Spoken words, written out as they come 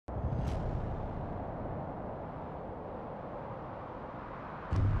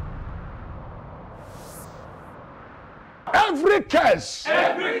Every curse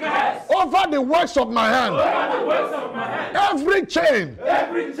over the works of my hand, every chain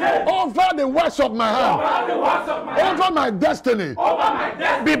over the works of my hand, over my destiny,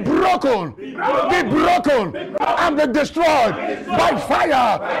 be broken, and be destroyed by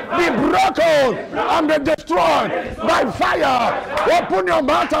fire. Be broken and be destroyed by fire. Open your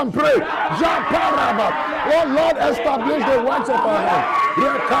mouth and pray. Oh Lord, establish the works of our hand.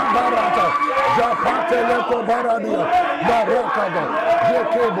 Japateleko baradia, Barakada,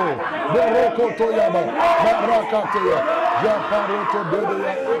 Jekebo, Boroko Toyaba, Barakatea, Japaroto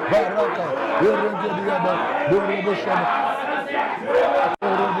Bedia, Baraka, Irengediaba, Burubushama,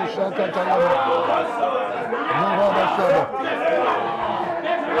 Burubushaka Tayaba, Murabashaba.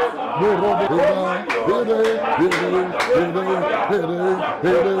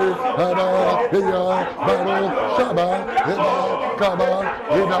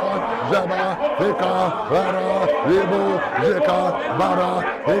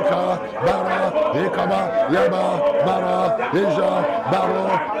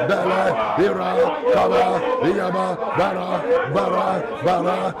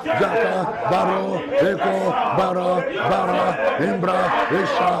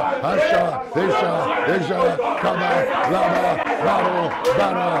 Asha, Kaba, Lama, Baro,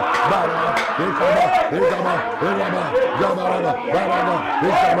 Bara, Ikaba, Jabarada, Barada,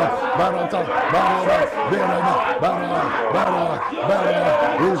 Ikaba, Barata, Barada, Berada, Bara,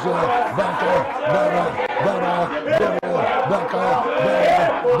 Isha, Baka, Bara, Bero, Baka,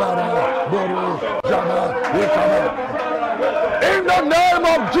 Bara, Boru, Jaba, Ikaba. In the name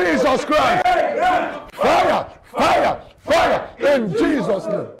of Jesus Christ, fire, in Jesus'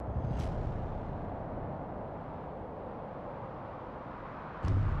 name.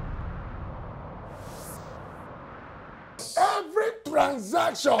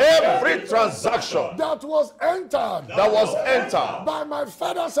 Every transaction that was entered by my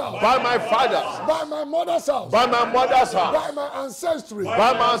father's house, by my mother's house, by my my ancestry,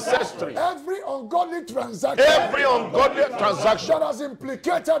 every ungodly transaction, that has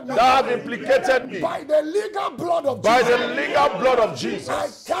implicated me, by the legal blood of Jesus,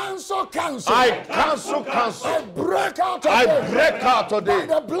 I cancel, I break out today, by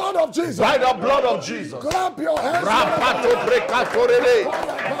the blood of Jesus, clap your hands.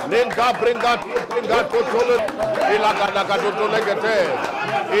 Bringa totole legete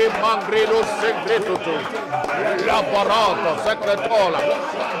e mangrelo segreto la barata secretola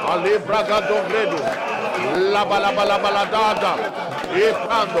ali braga dongredo la baladada e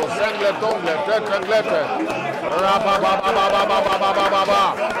quando sengletongle tetenglete raba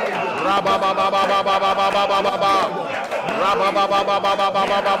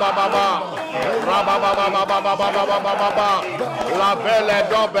la belle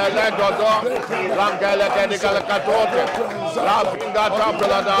dodo l'angele che catote la fingata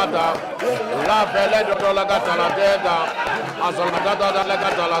bladada la belle dodo la gata la deda azolada la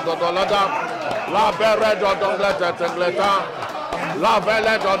gata la dodolada la belle dodo tengleta la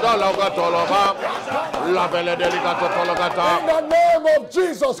belle dodo la gatolova la belle delicato tologata. In the name of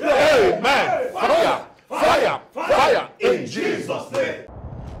Jesus Christ, amen. Fire in Jesus' name.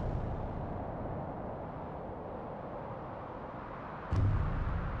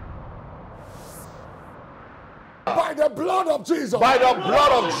 By the blood of Jesus.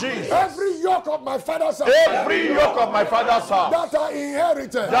 Every yoke of my father's house. That I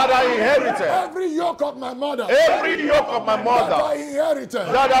inherited. Every yoke of my mother. That I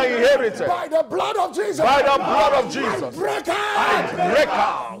inherited. By the blood of Jesus. I break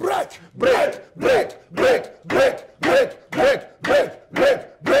out. Break. Break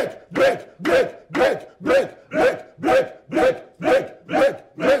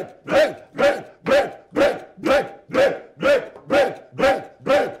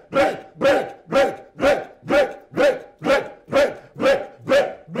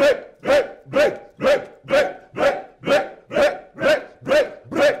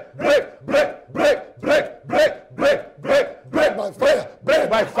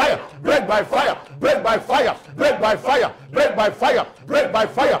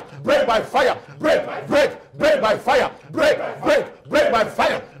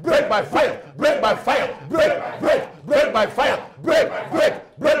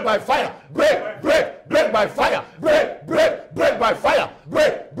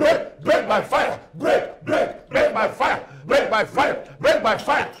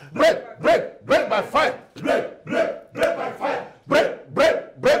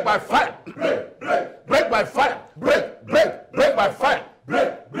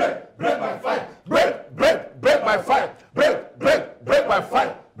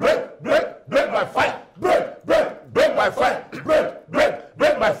by fire.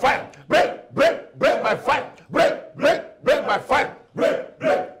 by fire. Break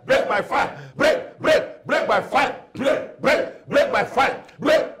by fire. Break by fire. Break by fire. Break by fire.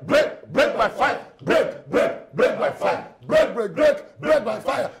 Break by fire. Break by fire. Break by fire. Break by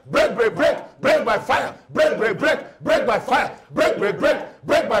fire. Break by fire. Break by fire. Break by fire.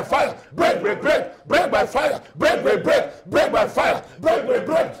 Break by fire. Break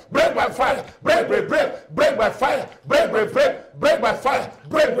by fire. Break by fire. Break by fire.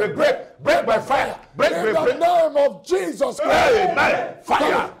 Break by fire. In the name of Jesus Christ. Amen.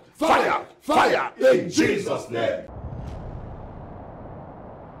 Fire. In Jesus' name.